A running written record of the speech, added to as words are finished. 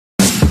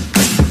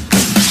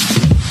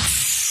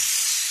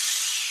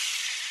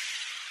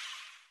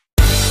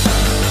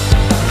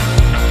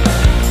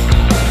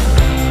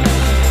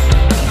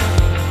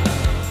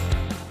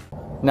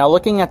Now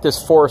looking at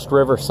this Forest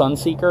River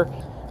Sunseeker,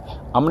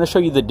 I'm going to show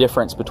you the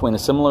difference between the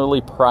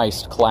similarly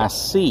priced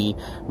Class C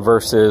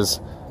versus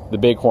the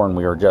Bighorn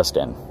we were just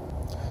in.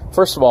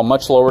 First of all,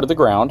 much lower to the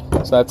ground,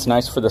 so that's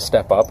nice for the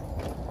step up.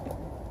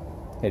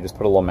 They just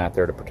put a little mat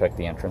there to protect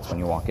the entrance when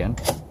you walk in.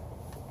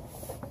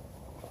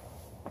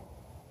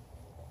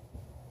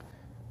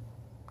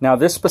 Now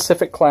this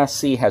specific Class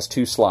C has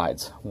two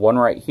slides. One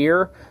right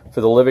here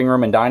for the living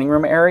room and dining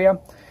room area,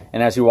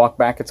 and as you walk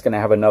back it's going to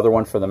have another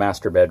one for the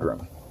master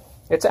bedroom.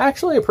 It's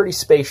actually a pretty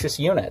spacious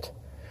unit.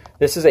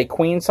 This is a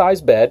queen size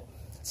bed.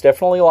 It's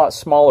definitely a lot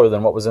smaller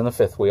than what was in the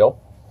fifth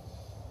wheel.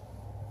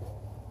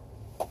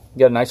 You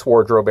got a nice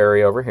wardrobe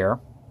area over here.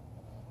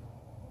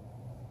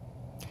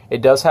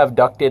 It does have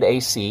ducted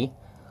AC,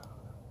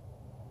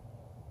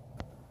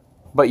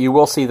 but you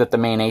will see that the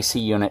main AC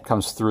unit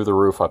comes through the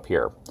roof up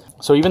here.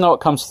 So even though it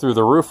comes through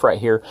the roof right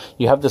here,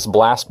 you have this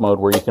blast mode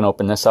where you can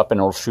open this up and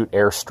it'll shoot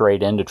air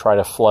straight in to try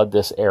to flood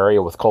this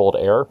area with cold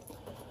air.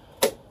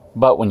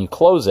 But when you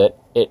close it,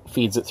 it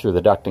feeds it through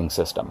the ducting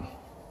system.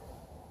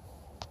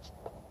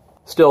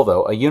 Still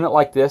though, a unit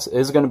like this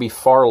is going to be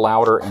far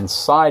louder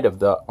inside of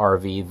the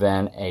RV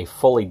than a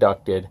fully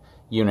ducted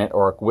unit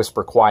or a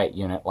whisper quiet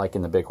unit like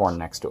in the Bighorn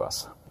next to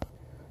us.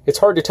 It's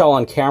hard to tell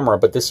on camera,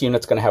 but this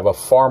unit's going to have a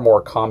far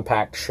more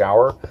compact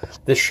shower.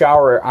 This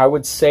shower, I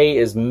would say,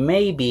 is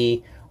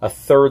maybe a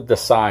third the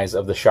size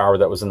of the shower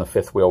that was in the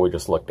fifth wheel we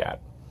just looked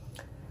at.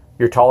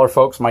 Your taller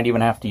folks might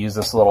even have to use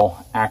this little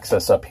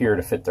access up here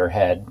to fit their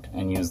head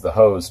and use the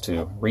hose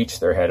to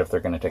reach their head if they're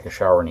going to take a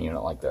shower in a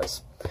unit like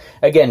this.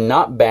 Again,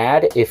 not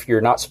bad if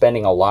you're not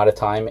spending a lot of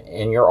time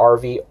in your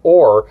RV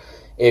or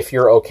if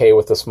you're okay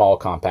with a small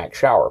compact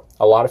shower.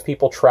 A lot of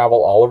people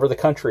travel all over the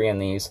country in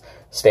these,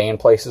 stay in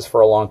places for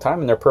a long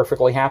time, and they're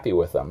perfectly happy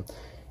with them.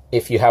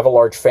 If you have a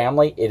large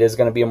family, it is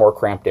going to be a more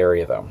cramped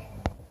area though.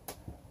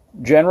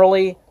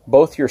 Generally,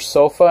 both your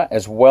sofa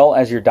as well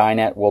as your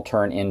dinette will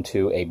turn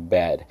into a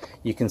bed.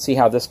 You can see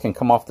how this can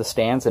come off the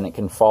stands and it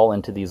can fall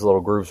into these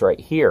little grooves right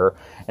here,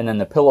 and then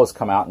the pillows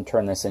come out and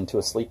turn this into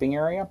a sleeping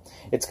area.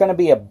 It's going to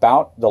be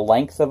about the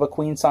length of a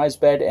queen size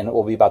bed, and it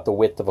will be about the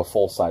width of a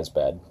full size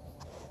bed.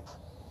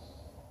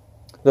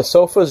 The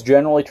sofas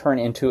generally turn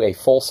into a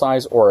full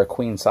size or a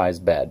queen size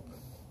bed.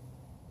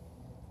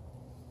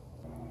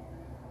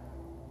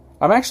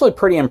 I'm actually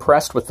pretty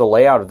impressed with the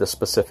layout of this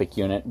specific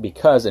unit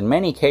because in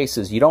many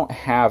cases you don't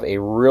have a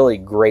really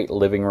great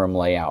living room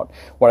layout.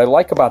 What I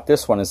like about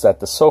this one is that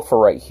the sofa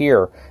right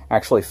here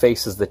actually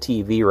faces the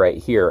TV right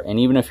here, and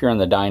even if you're in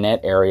the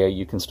dinette area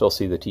you can still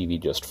see the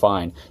TV just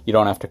fine. You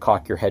don't have to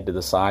cock your head to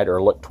the side or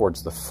look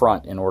towards the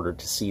front in order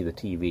to see the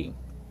TV.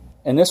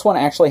 And this one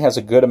actually has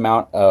a good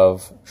amount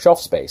of shelf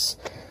space.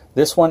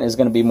 This one is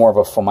going to be more of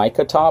a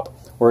Formica top,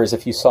 whereas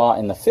if you saw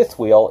in the fifth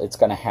wheel it's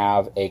going to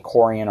have a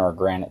Corian or a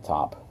granite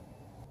top.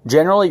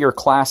 Generally, your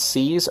Class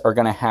Cs are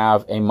going to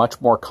have a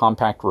much more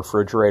compact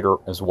refrigerator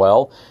as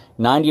well.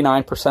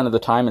 99% of the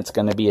time, it's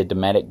going to be a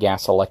Dometic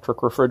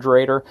gas-electric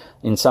refrigerator.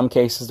 In some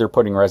cases, they're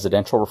putting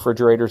residential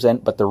refrigerators in,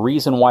 but the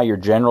reason why you're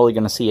generally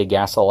going to see a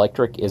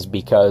gas-electric is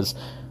because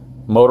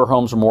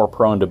motorhomes are more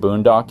prone to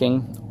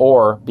boondocking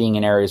or being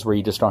in areas where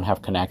you just don't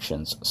have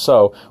connections.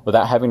 So,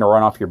 without having to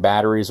run off your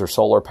batteries or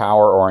solar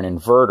power or an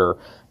inverter,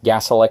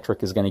 gas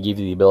electric is going to give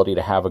you the ability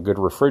to have a good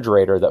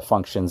refrigerator that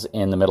functions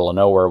in the middle of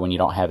nowhere when you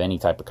don't have any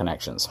type of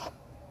connections.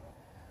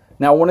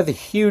 Now, one of the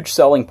huge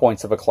selling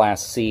points of a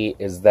Class C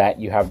is that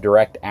you have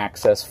direct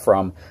access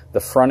from the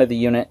front of the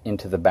unit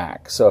into the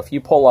back. So if you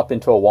pull up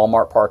into a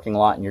Walmart parking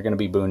lot and you're going to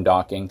be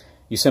boondocking,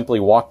 you simply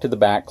walk to the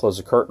back, close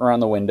the curtain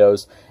around the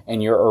windows,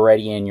 and you're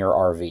already in your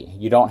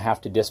RV. You don't have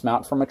to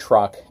dismount from a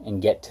truck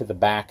and get to the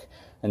back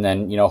and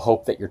then,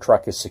 hope that your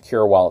truck is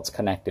secure while it's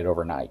connected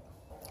overnight.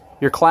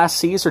 Your Class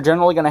Cs are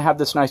generally going to have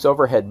this nice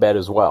overhead bed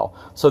as well.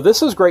 So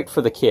this is great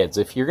for the kids.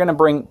 If you're going to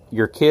bring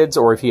your kids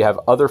or if you have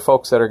other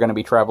folks that are going to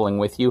be traveling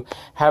with you,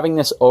 having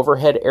this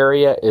overhead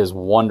area is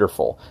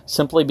wonderful,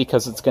 simply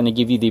because it's going to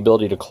give you the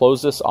ability to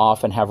close this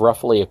off and have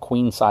roughly a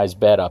queen size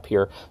bed up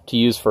here to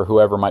use for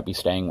whoever might be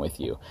staying with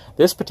you.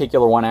 This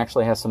particular one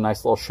actually has some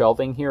nice little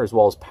shelving here as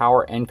well as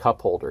power and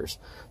cup holders.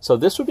 So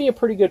this would be a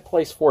pretty good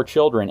place for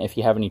children if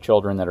you have any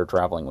children that are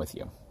traveling with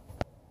you.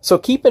 So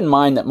keep in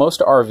mind that most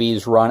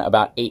RVs run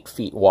about 8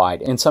 feet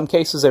wide. In some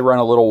cases, they run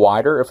a little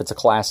wider if it's a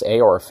Class A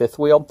or a fifth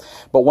wheel.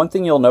 But one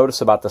thing you'll notice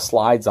about the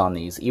slides on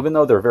these, even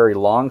though they're very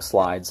long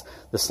slides,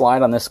 the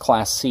slide on this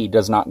Class C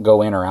does not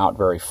go in or out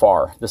very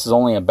far. This is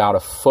only about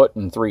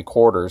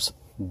 1.75 feet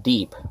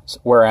deep,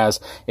 whereas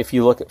if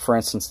you look at, for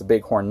instance, the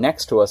Bighorn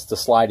next to us, the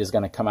slide is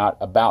going to come out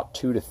about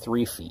 2 to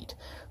 3 feet.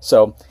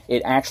 So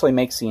it actually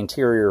makes the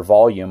interior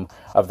volume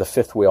of the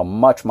fifth wheel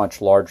much,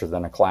 much larger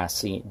than a Class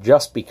C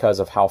just because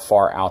of how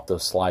far out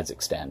those slides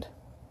extend.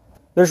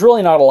 There's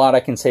really not a lot I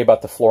can say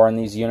about the floor in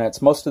these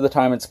units. Most of the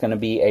time it's going to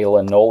be a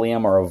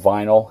linoleum or a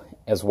vinyl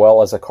as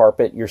well as a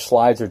carpet. Your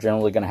slides are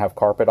generally going to have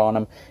carpet on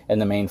them,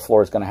 and the main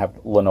floor is going to have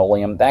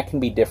linoleum. That can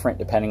be different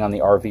depending on the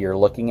RV you're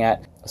looking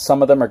at.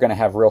 Some of them are going to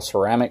have real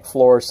ceramic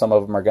floors. Some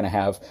of them are going to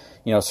have,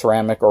 you know,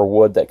 ceramic or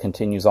wood that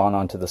continues on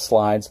onto the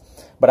slides.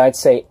 But I'd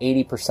say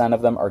 80%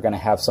 of them are going to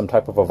have some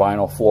type of a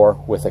vinyl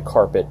floor with a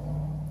carpet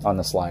on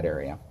the slide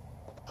area.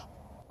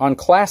 On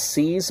Class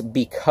Cs,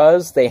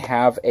 because they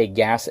have a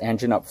gas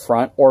engine up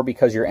front, or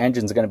because your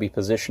engine's going to be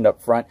positioned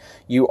up front,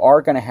 you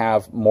are going to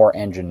have more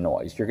engine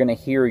noise. You're going to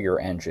hear your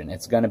engine.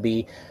 It's going to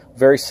be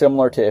very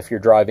similar to if you're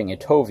driving a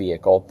tow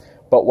vehicle,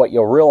 but what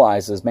you'll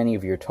realize is many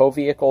of your tow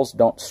vehicles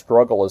don't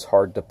struggle as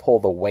hard to pull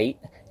the weight,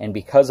 and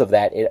because of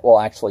that, it will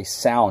actually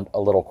sound a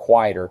little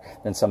quieter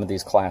than some of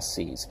these Class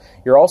Cs.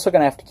 You're also going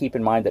to have to keep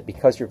in mind that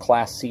because your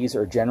Class Cs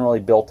are generally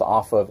built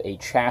off of a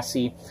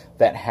chassis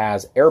that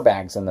has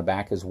airbags in the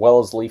back as well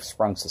as leaf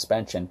sprung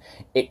suspension,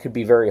 it could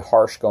be very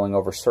harsh going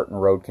over certain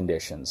road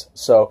conditions.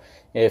 So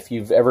if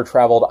you've ever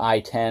traveled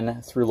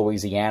I-10 through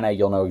Louisiana,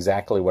 you'll know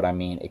exactly what I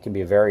mean. It can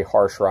be a very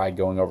harsh ride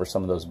going over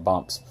some of those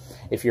bumps.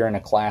 If you're in a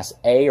Class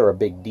A or a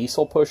big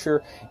diesel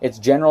pusher, it's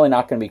generally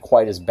not going to be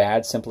quite as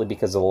bad simply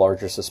because of the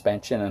larger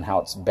suspension and how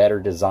it's better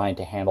designed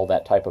to handle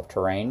that type of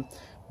terrain.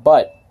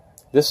 But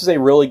this is a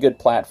really good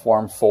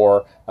platform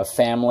for a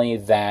family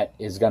that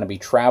is going to be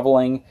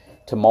traveling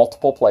to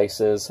multiple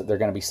places. They're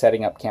going to be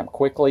setting up camp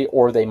quickly,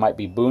 or they might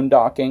be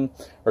boondocking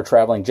or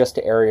traveling just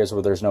to areas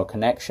where there's no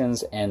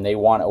connections and they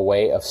want a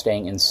way of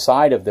staying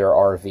inside of their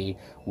RV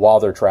while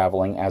they're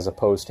traveling, as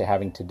opposed to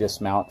having to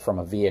dismount from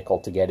a vehicle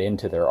to get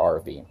into their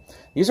RV.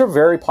 These are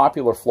very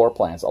popular floor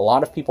plans. A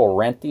lot of people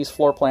rent these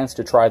floor plans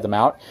to try them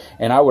out,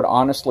 and I would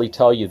honestly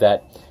tell you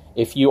that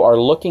if you are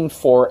looking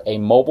for a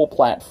mobile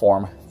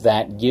platform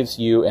that gives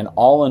you an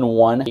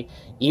all-in-one,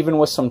 even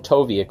with some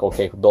tow vehicle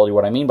capability,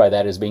 what I mean by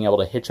that is being able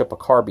to hitch up a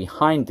car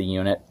behind the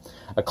unit,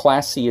 a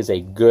Class C is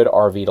a good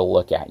RV to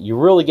look at. You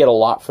really get a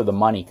lot for the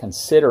money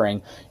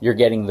considering you're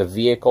getting the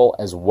vehicle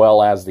as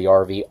well as the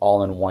RV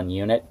all in one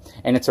unit,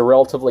 and it's a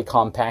relatively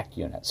compact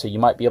unit, so you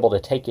might be able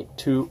to take it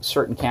to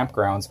certain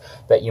campgrounds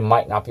that you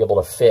might not be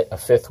able to fit a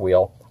fifth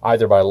wheel,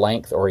 either by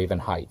length or even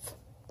height.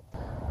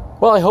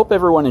 Well, I hope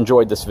everyone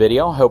enjoyed this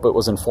video. I hope it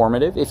was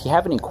informative. If you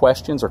have any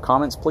questions or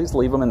comments, please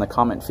leave them in the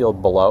comment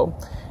field below,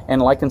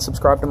 and like and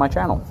subscribe to my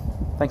channel.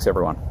 Thanks,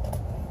 everyone.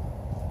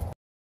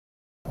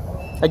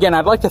 Again,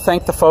 I'd like to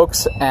thank the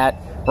folks at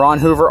Ron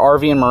Hoover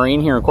RV and Marine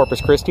here in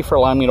Corpus Christi for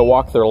allowing me to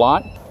walk their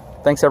lot.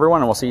 Thanks,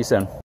 everyone, and we'll see you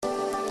soon.